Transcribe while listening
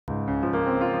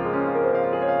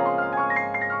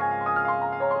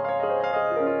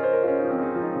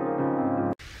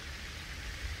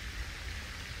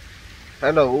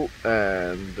Hello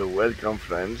and welcome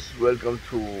friends. Welcome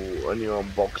to a new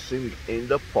unboxing in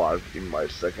the park in my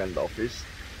second office.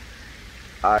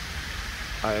 I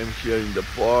I am here in the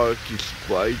park. It's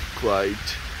quite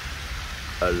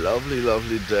a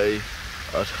lovely day,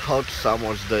 a hot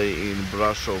summer's day in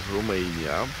Brașov,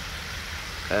 Romania.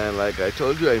 And like I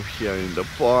told you, I'm here in the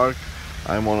park.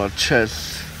 I'm on a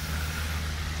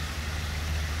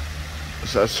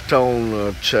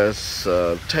stone chess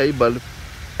table,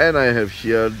 and I have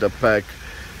here the pack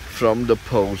from the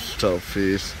post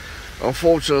office.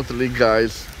 Unfortunately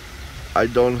guys, I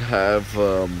don't have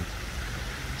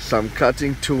some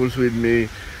cutting tools with me.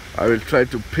 I will try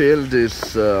to peel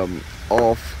this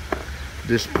off,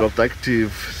 this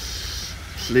protective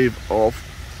sleeve off,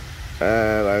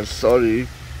 and I'm sorry,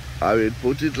 I will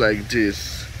put it like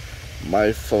this,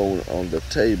 my phone on the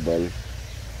table,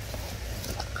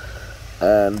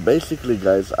 and basically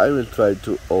guys, I will try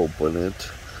to open it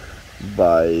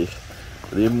by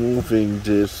removing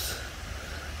this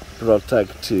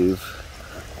protective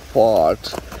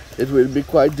part. It will be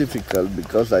quite difficult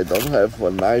because I don't have a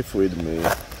knife with me,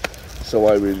 so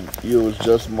I will use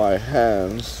just my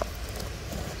hands.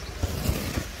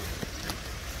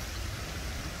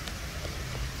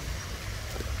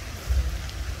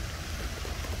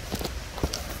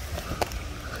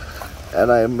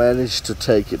 And I managed to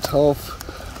take it off.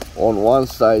 On one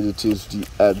side it is the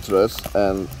address,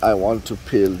 and I want to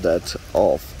peel that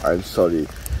off. I'm sorry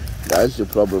guys, you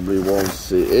probably won't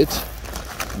see it,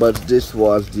 but this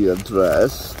was the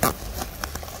address.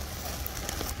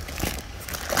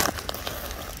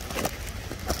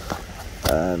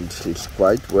 And it's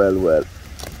quite well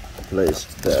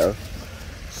placed there.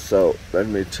 So let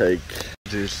me take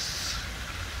this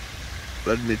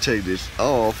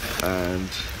off, and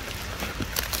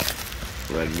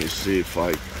let me see if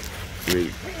I will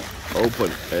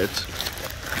open it.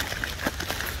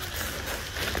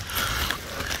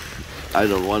 I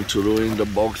don't want to ruin the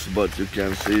box, but you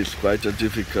can see it's quite a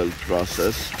difficult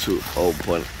process to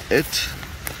open it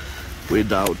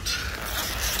without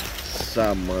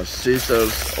some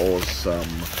scissors or some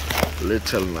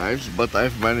little knives, but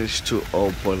I've managed to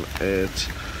open it.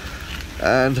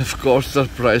 And of course,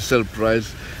 surprise,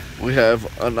 we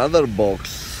have another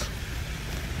box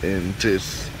in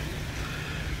this.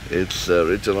 It's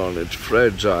written on it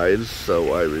fragile,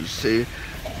 so I will see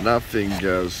nothing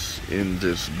else in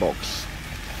this box.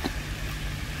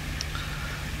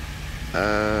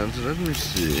 And let me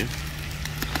see,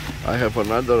 I have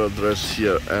another address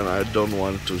here, and I don't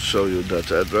want to show you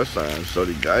that address. I am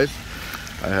sorry guys,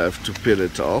 I have to peel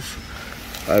it off.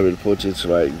 I will put it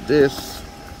like this.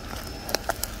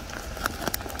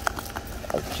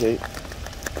 Okay.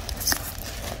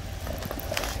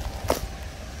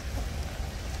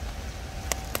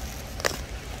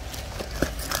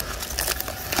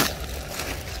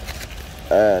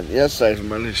 And yes, I've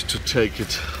managed to take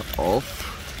it off.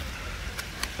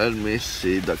 Let me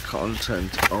see the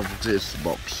content of this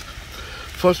box.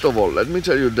 First of all, let me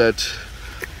tell you that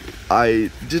I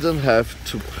didn't have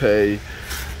to pay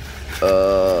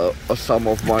a sum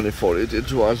of money for it.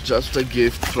 It was just a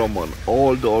gift from an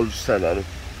old seller.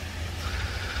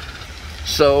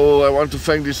 So I want to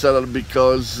thank this seller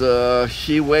because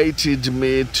he waited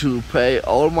me to pay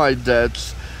all my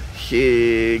debts.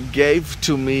 He gave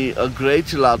to me a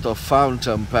great lot of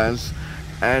fountain pens,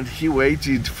 and he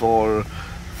waited for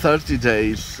 30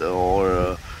 days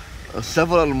or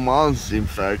several months in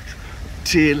fact,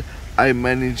 till I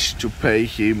managed to pay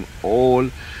him all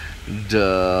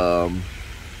the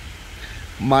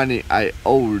money I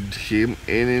owed him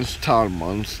in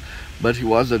installments. But he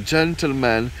was a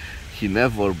gentleman. He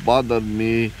never bothered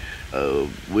me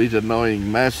with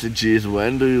annoying messages,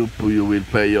 when you will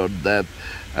pay your debt,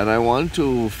 and I want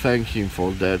to thank him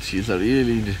for that. He's a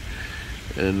really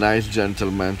nice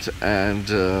gentleman, and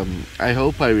I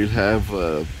hope I will have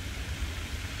a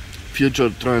future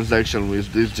transaction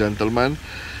with this gentleman.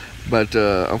 But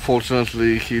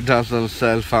unfortunately he doesn't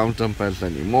sell fountain pens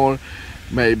anymore.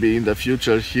 Maybe in the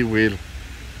future he will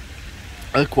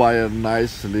acquire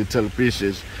nice little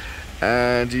pieces.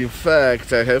 And in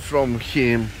fact I have from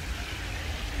him,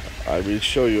 I will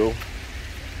show you,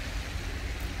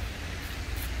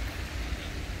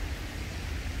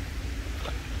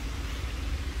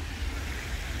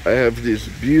 I have this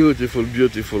beautiful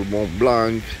Mont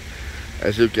Blanc.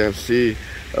 As you can see,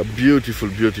 a beautiful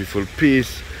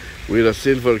piece with a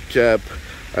silver cap,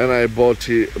 and I bought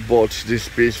this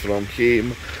piece from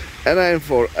him, and I am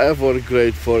forever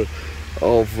grateful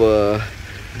of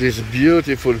this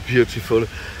beautiful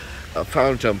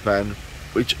fountain pen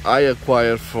which I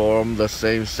acquired from the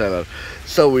same seller.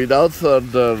 So without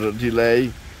further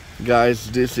delay, Guys,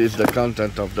 this is the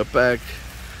content of the pack.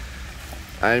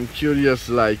 I'm curious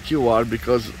like you are,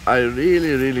 because I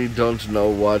really don't know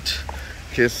what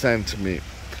he sent me.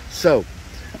 So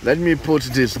let me put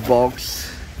this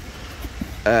box,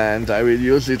 and I will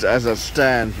use it as a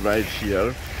stand right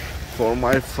here for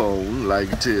my phone,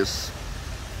 like this,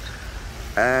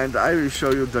 and I will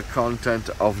show you the content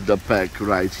of the pack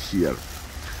right here.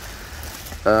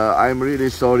 I'm really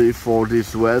sorry for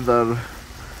this weather.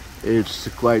 It's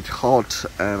quite hot,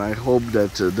 and I hope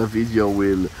that the video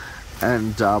will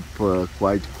end up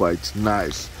quite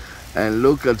nice. And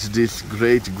look at this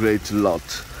great lot.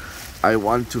 I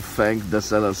want to thank the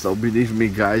seller. So believe me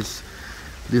guys,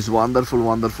 these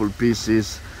wonderful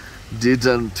pieces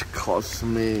didn't cost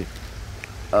me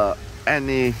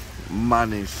any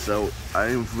money, so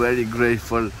I'm very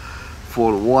grateful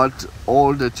for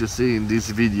all that you see in this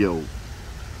video.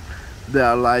 They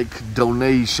are like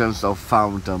donations of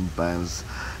fountain pens,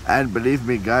 and believe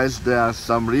me guys, there are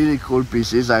some really cool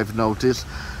pieces I've noticed.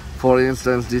 For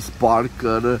instance, this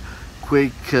Parker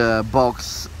quick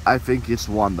box, I think it's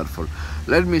wonderful.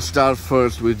 Let me start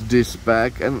first with this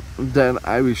pack, and then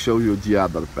I will show you the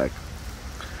other pack.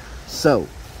 So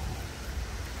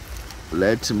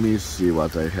let me see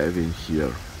what I have in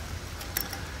here.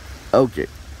 Okay,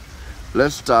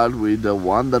 let's start with the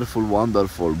wonderful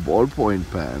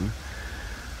ballpoint pen,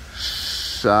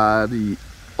 Shari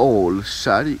All.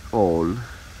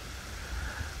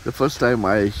 The first time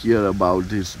I hear about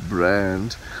this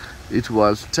brand, it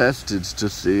was tested to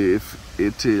see if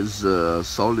it is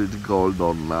solid gold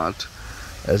or not,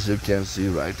 as you can see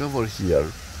right over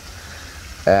here.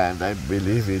 And I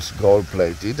believe it's gold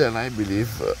plated, and I believe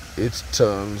it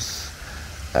turns,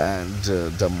 and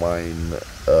the mine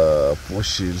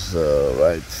pushes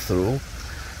right through.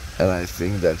 And I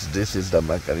think that this is the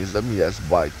mechanism. Yes,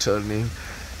 by turning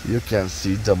you can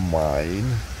see the mine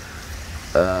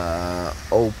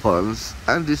opens,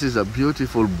 and this is a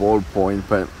beautiful ballpoint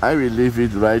pen. I will leave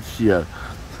it right here,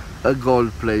 a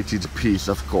gold plated piece,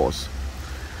 of course.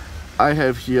 I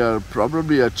have here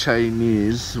probably a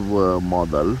Chinese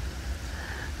model.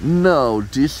 No,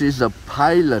 this is a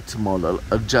pilot model,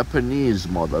 a Japanese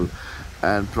model,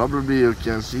 and probably you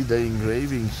can see the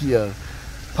engraving here,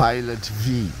 Pilot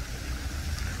V.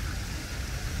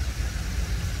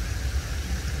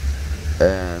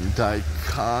 And I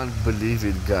can't believe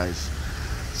it guys.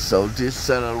 So this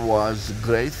seller was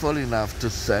grateful enough to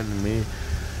send me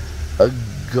a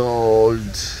gold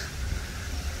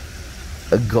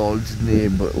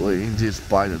nib in this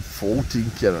Pilot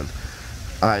 14 karat.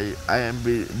 I am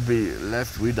be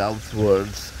left without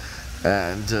words,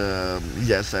 and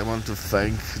yes, I want to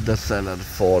thank the seller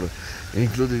for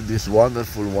including this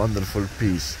wonderful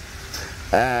piece.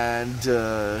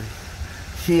 And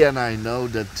he and I know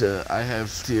that I have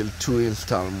still 2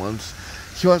 installments.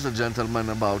 He was a gentleman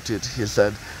about it. He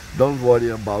said, don't worry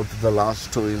about the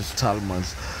last 2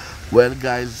 installments. Well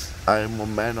guys, I'm a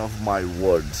man of my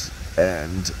words,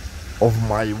 and of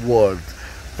my word.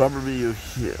 Probably you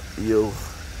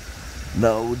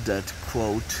know that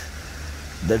quote,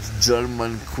 that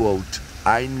German quote,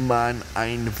 ein Mann,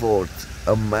 ein Wort,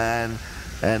 a man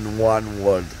and one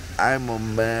word. I'm a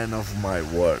man of my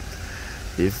word.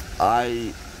 If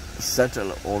I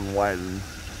settle on one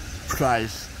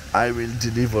price, I will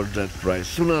deliver that price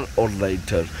sooner or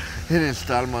later, in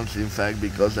installments in fact,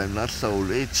 because I'm not so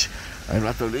rich. I'm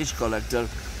not a rich collector.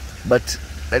 But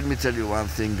let me tell you one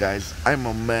thing guys, I'm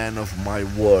a man of my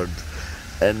word,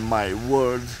 and my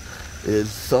word is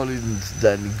solid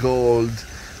than gold,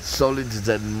 solid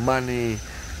than money.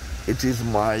 It is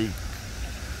my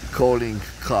calling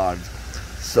card.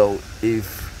 So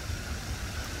if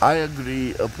I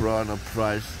agree upon a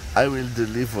price, I will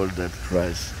deliver that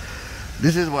price.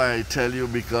 This is why I tell you,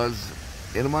 because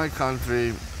in my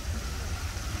country,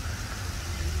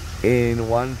 in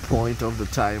one point of the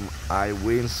time, I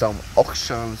win some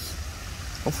auctions.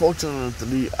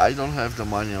 Unfortunately, I don't have the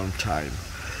money on time.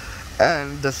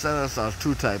 And the sellers are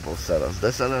 2 types of sellers.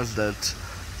 The sellers that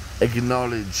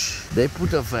acknowledge, they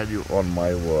put a value on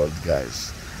my word,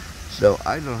 guys. So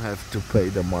I don't have to pay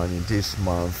the money this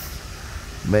month,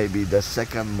 maybe the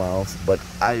second month, but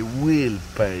I will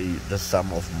pay the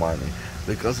sum of money,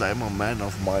 because I'm a man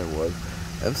of my word.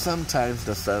 And sometimes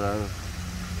the seller,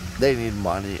 they need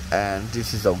money, and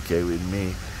this is okay with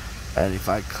me. And if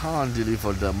I can't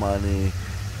deliver the money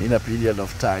in a period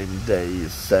of time, they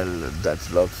sell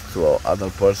that lot to other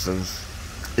persons.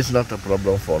 It's not a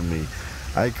problem for me.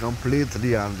 I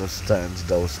completely understand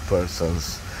those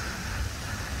persons.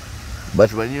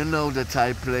 But when you know that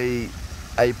I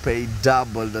pay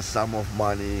double the sum of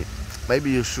money,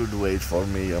 maybe you should wait for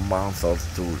me a month or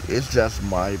two. It's just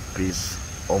my piece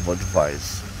of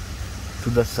advice to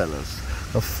the sellers.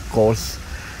 Of course,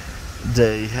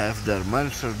 they have their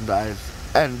merchandise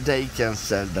and they can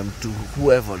sell them to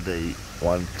whoever they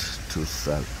want to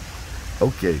sell.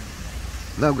 Okay,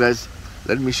 now guys,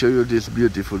 let me show you this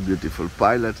beautiful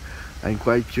pilot. I'm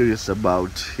quite curious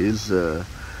about his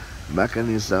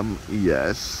mechanism.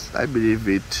 Yes, I believe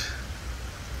it.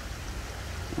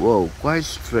 Whoa, quite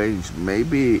strange.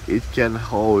 Maybe it can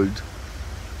hold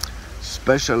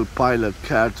special pilot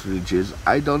cartridges.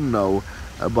 I don't know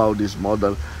about this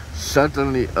model.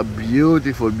 Certainly a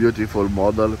beautiful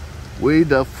model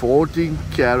with a 14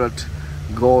 karat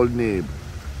gold nib.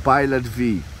 Pilot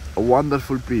V, a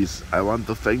wonderful piece. I want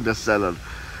to thank the seller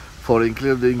for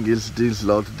including this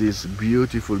lot, this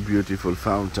beautiful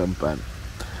fountain pen.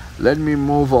 Let me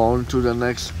move on to the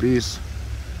next piece.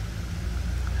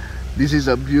 This is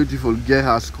a beautiful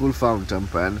Geha school fountain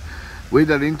pen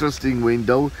with an interesting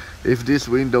window. If this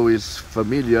window is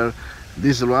familiar,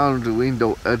 this round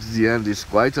window at the end is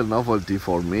quite a novelty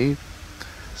for me.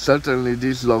 Certainly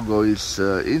this logo is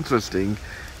interesting.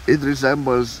 It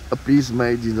resembles a piece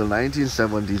made in the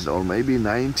 1970s or maybe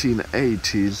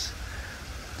 1980s.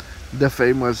 The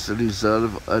famous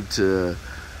reserve at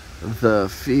the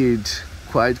feed,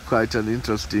 quite an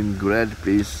interesting grade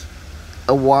piece.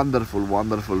 A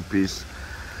wonderful piece.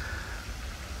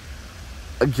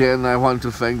 Again, I want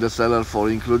to thank the seller for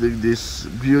including this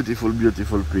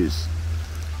beautiful piece.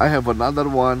 I have another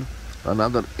one,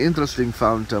 another interesting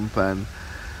fountain pen.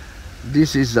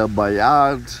 This is a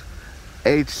Bayard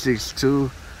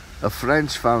 862, a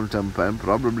French fountain pen,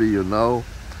 probably you know,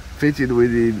 fitted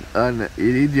with an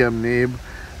iridium nib,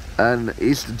 an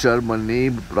East German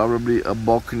nib, probably a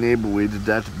Bock nib with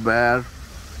that bear.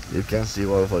 You can see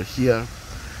over here.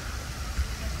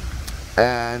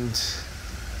 And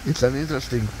it's an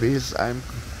interesting piece.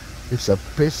 It's a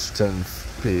piston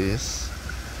piece,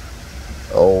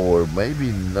 or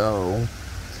maybe no.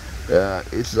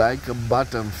 It's like a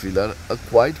bottom filler, a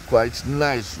quite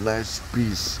nice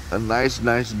piece, a nice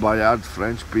Bayard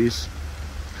French piece,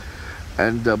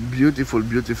 and a beautiful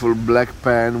black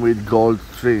pen with gold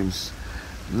trims.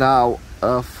 Now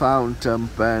a fountain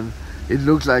pen. It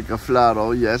looks like a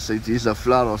Flaro. Yes, it is a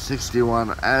Flaro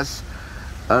 61S,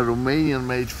 a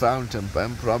Romanian-made fountain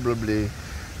pen, probably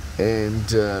in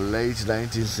the late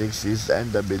 1960s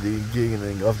and the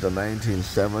beginning of the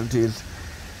 1970s.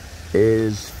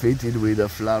 Is fitted with a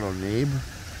Flaro nib,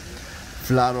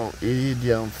 Flaro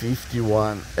Iridium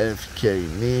 51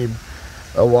 FK nib,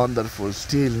 a wonderful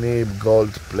steel nib,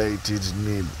 gold plated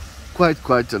nib.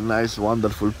 Quite a nice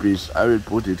wonderful piece. I will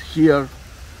put it here.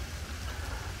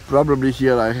 Probably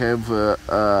here I have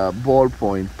a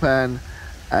ballpoint pen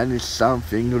and it's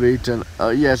something written.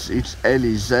 Yes, it's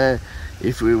Elysée.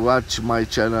 If we watch my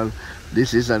channel,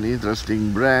 this is an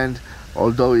interesting brand.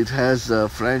 Although it has a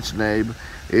French name,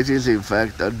 it is in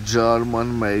fact a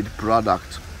German-made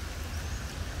product.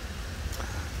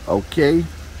 Okay,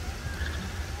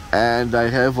 and I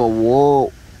have a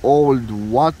old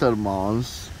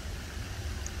Watermans,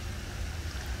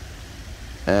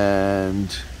 and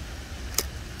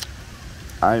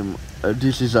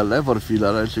this is a lever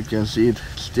filler. As you can see, it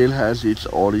still has its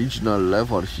original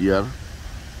lever here.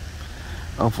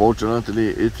 Unfortunately,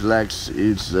 it lacks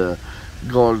its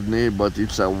gold nib, but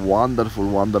it's a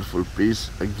wonderful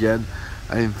piece. Again,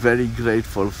 I'm very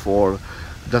grateful for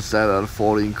the seller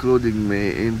for including me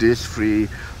in this free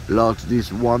lot,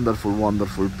 this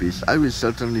wonderful piece. I will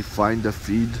certainly find a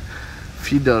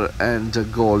feeder and a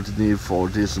gold nib for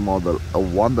this model. A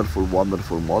wonderful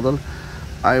model.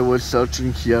 I was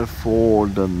searching here for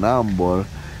the number.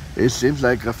 It seems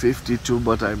like a 52,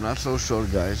 but I'm not so sure,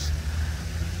 guys.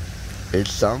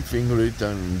 It's something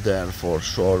written there for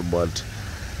sure, but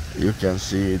you can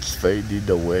see it's faded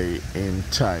away in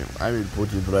time. I will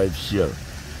put it right here.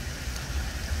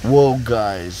 Whoa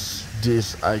guys,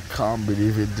 this, I can't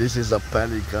believe it. This is a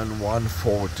Pelikan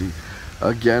 140.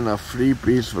 Again, a free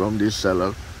piece from this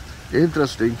seller.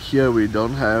 Interesting, here we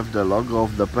don't have the logo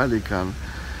of the Pelikan,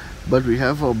 but we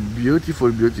have a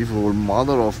beautiful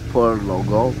mother of pearl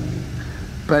logo.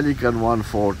 Pelikan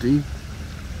 140.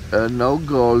 No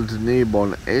gold nib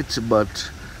on it, but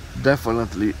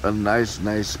definitely a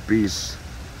nice piece.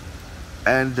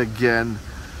 And again,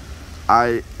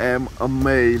 I am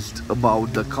amazed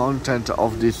about the content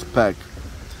of this pack.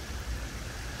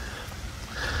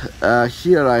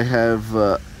 Here I have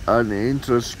an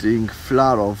interesting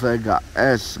Flaro Vega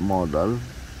S model,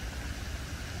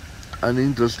 an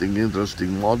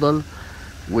interesting model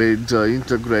with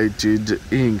integrated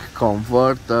ink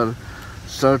converter,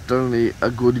 certainly a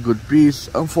good piece.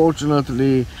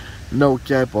 Unfortunately no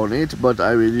cap on it, but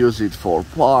I will use it for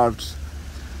parts.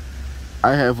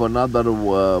 I have another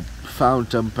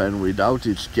fountain pen without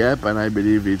its cap, and I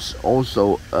believe it's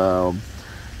also a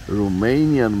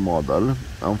Romanian model.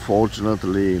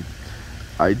 Unfortunately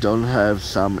I don't have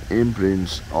some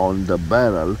imprints on the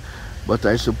barrel, but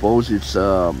I suppose it's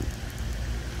a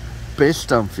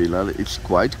piston filler. It's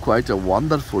quite a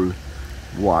wonderful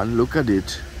one. Look at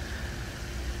it.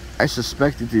 I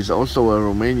suspect it is also a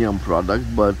Romanian product,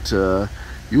 but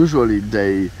usually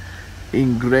they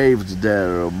engraved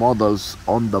their models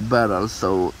on the barrel,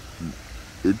 so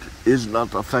it is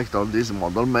not a fact on this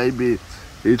model. Maybe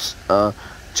it's a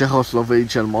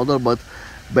Czechoslovakian model, but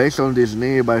based on this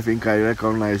nib, I think I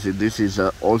recognize it. This is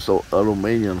also a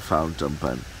Romanian fountain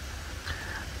pen.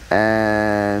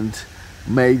 And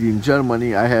made in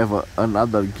Germany, I have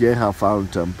another Geha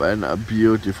fountain pen, a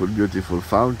beautiful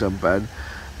fountain pen,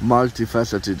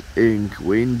 multifaceted ink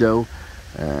window.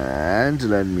 And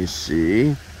let me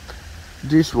see,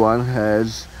 this one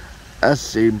has a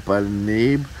simple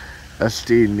nib, a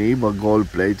steel nib, a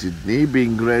gold-plated nib.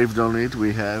 Engraved on it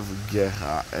we have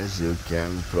Geha, as you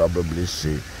can probably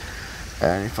see.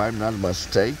 And if I'm not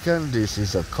mistaken, this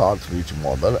is a cartridge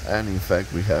model, and in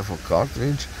fact we have a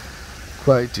cartridge.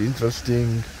 Quite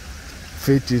interesting,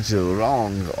 fitted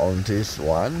wrong on this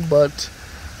one, but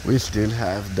we still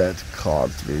have that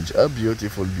cartridge. A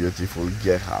beautiful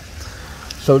Geha.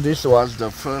 So this was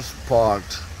the first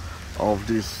part of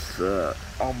this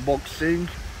unboxing,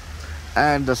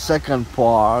 and the second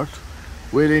part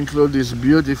will include this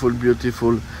beautiful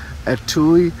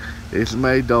etui. It's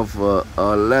made of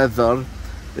leather.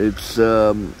 It's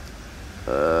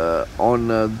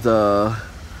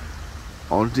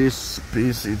on this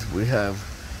piece we have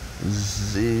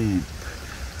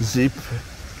zip.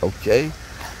 Okay,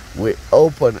 we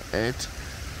open it,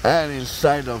 and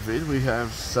inside of it we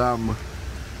have some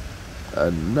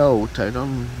note. I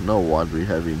don't know what we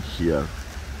have in here.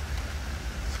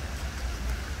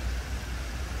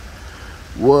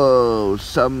 Whoa,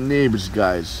 some nibs,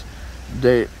 guys.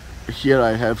 Here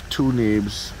I have two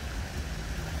nibs,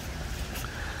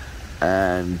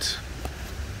 and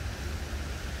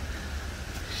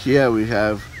here we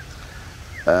have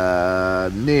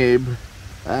a nib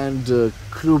and a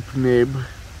croup nib,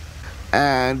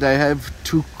 and I have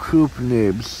two croup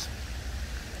nibs.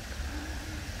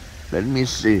 Let me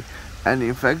see. And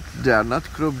in fact they are not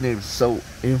croup nibs, so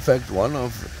in fact one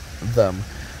of them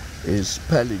is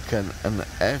Pelican, an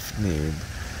F nib,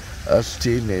 a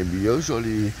steel nib.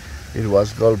 Usually it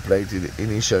was gold plated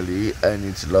initially, and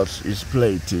it's lost its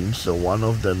plating, so one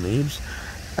of the nibs.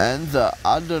 And the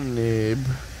other nib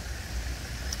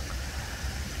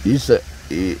is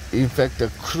in fact a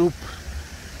croup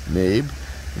nib,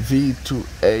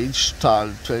 V2H Stahl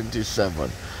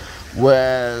 27.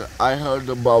 Well, I heard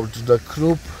about the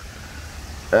croup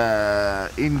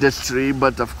industry,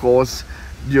 but of course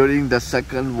during the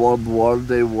Second World War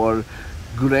they were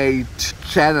great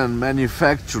cannon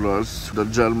manufacturers. The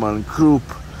German Krupp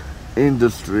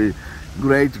industry,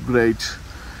 great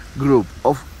group.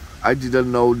 I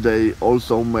didn't know they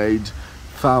also made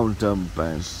fountain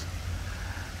pens.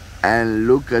 And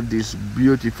look at this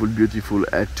beautiful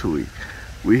etui.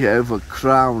 We have a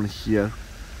crown here.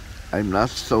 I'm not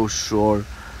so sure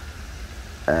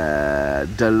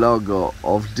the logo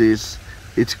of this.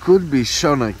 It could be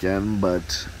Shonaken,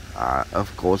 but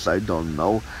of course I don't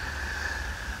know.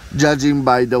 Judging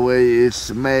by the way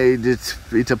it's made,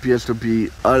 it appears to be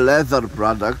a leather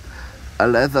product, a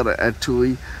leather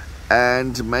etui,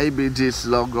 and maybe this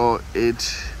logo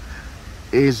it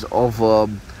is of a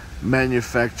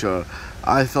manufacturer.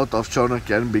 I thought of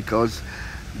Shonaken because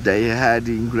they had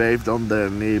engraved on their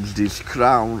nibs this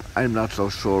crown. I'm not so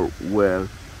sure where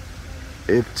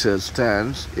it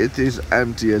stands. It is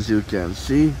empty, as you can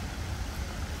see.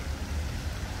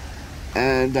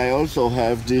 And I also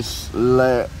have this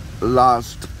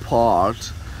last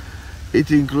part.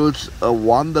 It includes a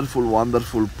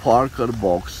wonderful Parker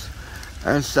box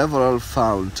and several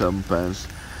fountain pens,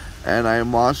 and I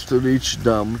must reach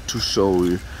them to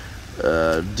show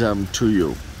them to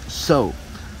you. So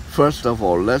first of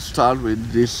all, let's start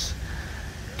with this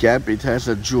cap. It has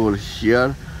a jewel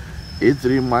here. It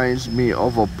reminds me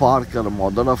of a Parker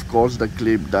model. Of course the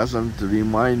clip doesn't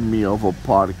remind me of a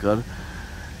Parker.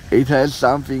 It has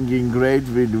something engraved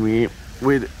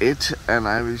with it, and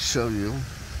I will show you.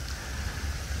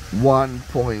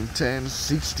 1.10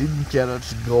 16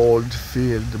 carats gold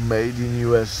filled, made in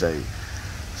USA.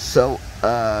 So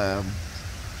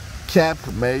cap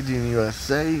made in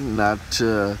USA, not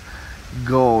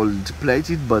gold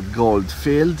plated but gold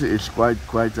filled. It's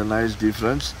quite a nice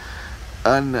difference.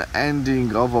 An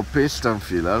ending of a piston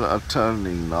filler, a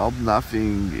turning knob,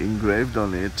 nothing engraved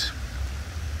on it.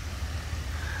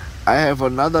 I have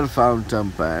another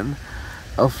fountain pen,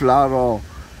 a Flaro,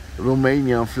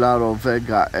 Romanian Flaro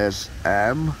Vega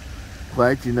SM,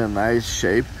 quite in a nice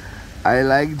shape. I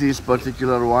like this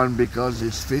particular one because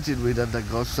it's fitted with a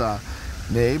Dagosa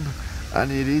nib, an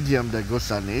iridium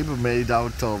Dagosa nib made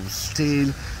out of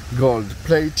steel, gold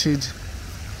plated.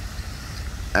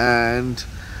 And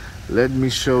let me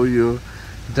show you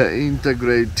the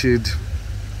integrated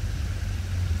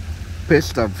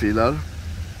piston filler.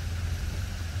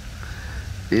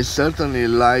 It certainly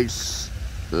lacks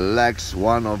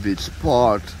one of its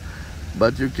part,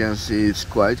 but you can see it's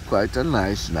quite a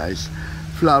nice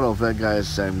Flaro Vega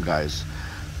SM, guys.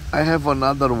 I have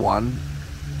another one.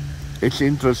 It's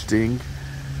interesting.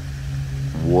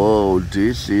 Whoa,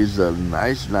 this is a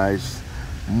nice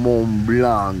Mont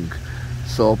Blanc.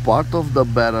 So part of the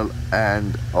barrel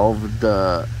and of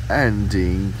the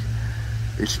ending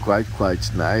is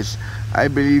quite nice. I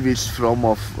believe it's from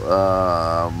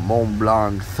Mont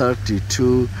Blanc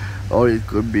 32, or it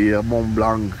could be a Mont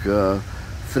Blanc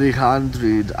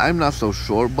 300. I'm not so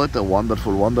sure, but a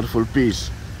wonderful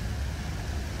piece.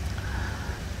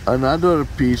 Another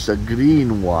piece, a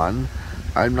green one.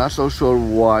 I'm not so sure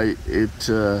why it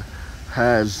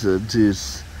has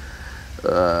this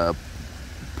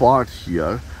part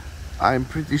here. I'm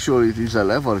pretty sure it is a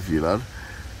lever filler.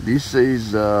 This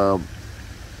is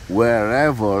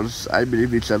Wherever's. I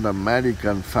believe it's an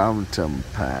American fountain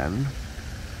pen.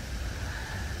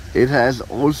 It has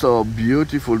also a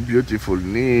beautiful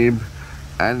nib,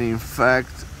 and in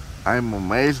fact I'm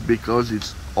amazed because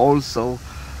it's also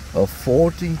a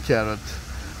 14 karat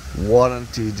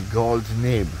warranted gold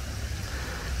nib.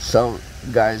 So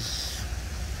guys,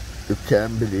 you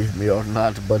can believe me or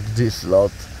not, but this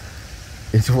lot,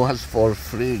 it was for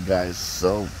free, guys.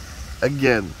 So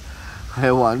again,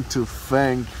 I want to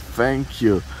thank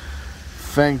you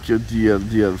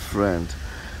dear friend.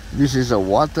 This is a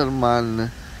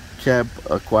Waterman cap,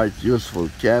 a quite useful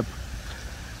cap.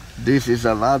 This is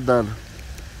another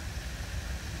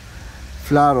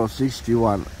Flaro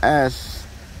 61S.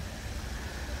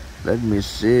 Let me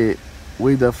see,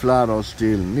 with a Flaro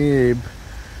steel nib.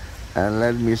 And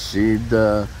let me see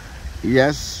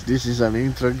yes, this is an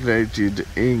integrated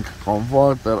ink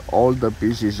converter. All the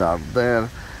pieces are there,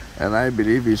 and I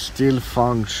believe it's still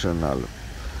functional.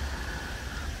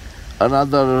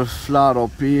 Another Flaro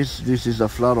piece. This is a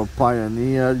Flaro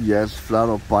Pioneer. Yes,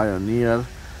 Flaro Pioneer.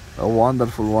 A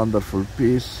wonderful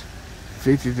piece,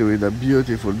 fitted with a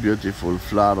beautiful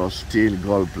Flaro steel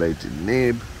gold plated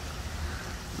nib.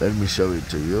 Let me show it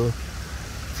to you.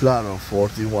 Flaro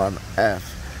 41F.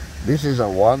 This is a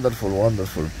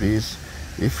wonderful piece.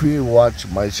 If you watch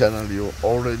my channel, you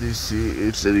already see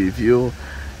its review.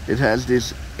 It has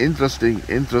this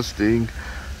interesting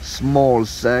small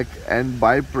sack, and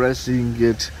by pressing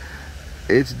it,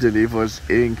 it delivers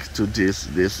ink to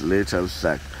this little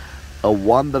sack. A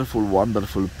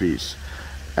wonderful piece.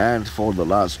 And for the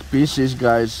last pieces,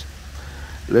 guys,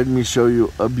 let me show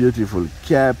you a beautiful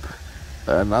cap,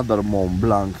 another Mont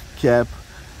Blanc cap.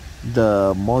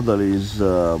 The model is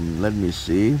let me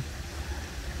see,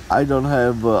 I don't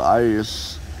have I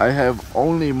have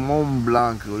only Mont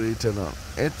Blanc written on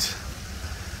it.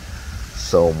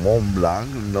 So Mont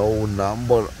Blanc, no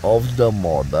number of the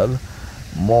model.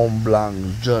 Mont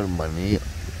Blanc Germany.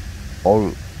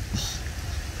 All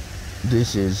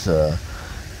this is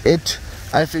it.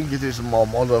 I think it is a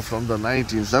model from the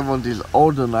 1970s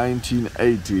or the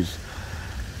 1980s.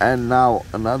 And now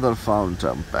another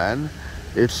fountain pen.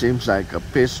 It seems like a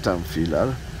piston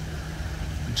filler.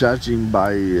 Judging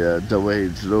by the way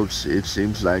it looks, it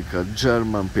seems like a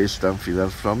German piston filler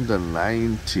from the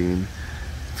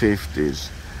 1950s.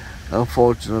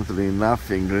 Unfortunately,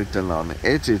 nothing written on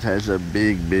it. It has a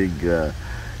big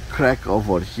crack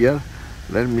over here.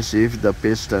 Let me see if the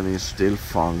piston is still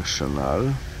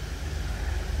functional.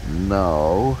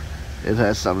 No, it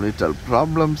has some little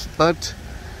problems, but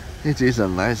it is a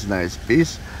nice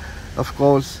piece. Of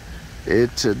course,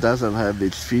 it doesn't have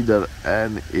its feeder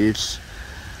and its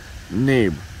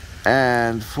nib.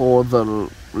 And for the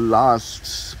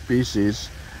last pieces,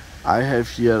 I have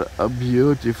here a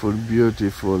beautiful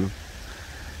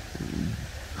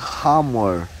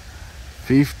Hammer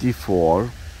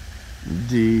 54,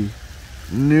 the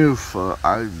new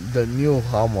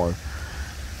Hammer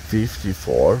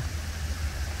 54.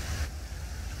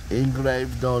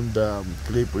 Engraved on the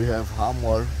clip we have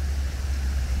Hammer,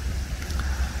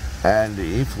 and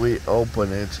if we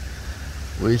open it,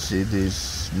 We see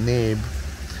this nib.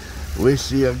 We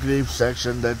see a grip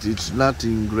section that it's not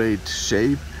in great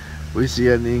shape. We see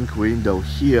an ink window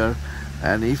here,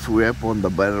 and if we open the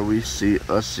barrel we see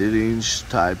a syringe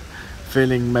type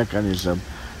filling mechanism.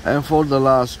 And for the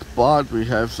last part we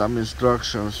have some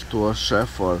instructions to a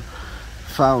Shepherd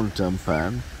fountain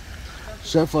pen.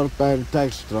 Shepherd pen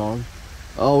Textron.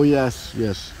 Oh yes,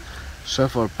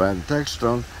 Shepherd pen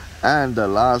Textron. And the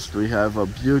last we have a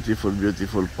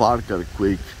beautiful Parker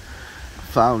Quick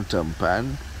fountain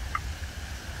pen.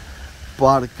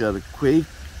 Parker Quick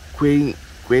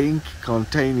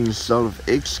containing Solve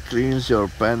X cleans your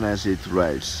pen as it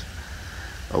writes.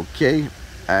 Okay,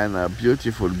 and a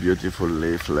beautiful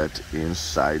leaflet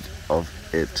inside of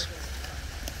it.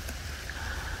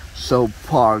 So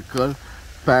Parker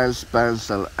pens,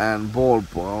 pencil and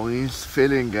ballpoints,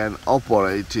 filling and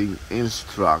operating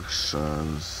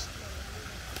instructions.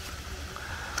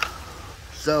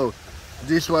 So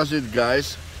this was it,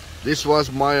 guys. This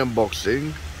was my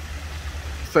unboxing.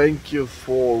 Thank you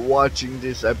for watching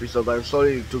this episode. I'm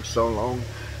sorry it took so long.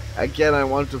 Again, I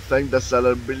want to thank the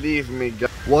seller. Believe me,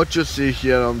 guys, what you see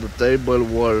here on the table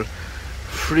were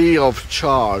free of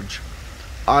charge.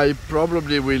 I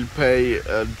probably will pay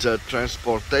the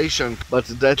transportation, but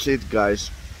that's it,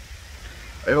 guys.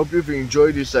 I hope you've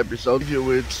enjoyed this episode. You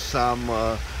with some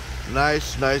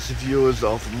nice views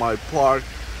of my park.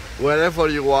 Wherever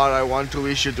you are, I want to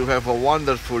wish you to have a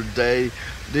wonderful day.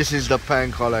 This is the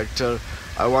Pen Collector.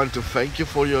 I want to thank you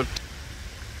for your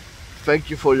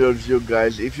view,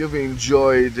 guys. If you've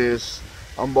enjoyed this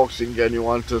unboxing and you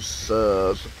want to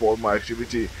support my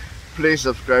activity, please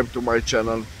subscribe to my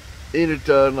channel. In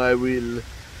return, I will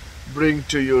bring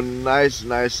to you nice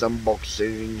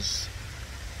unboxings.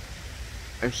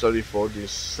 I'm sorry for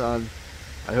this sun.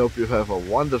 I hope you have a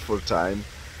wonderful time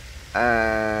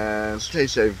and stay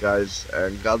safe, guys,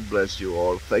 and God bless you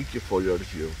all. Thank you for your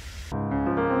review.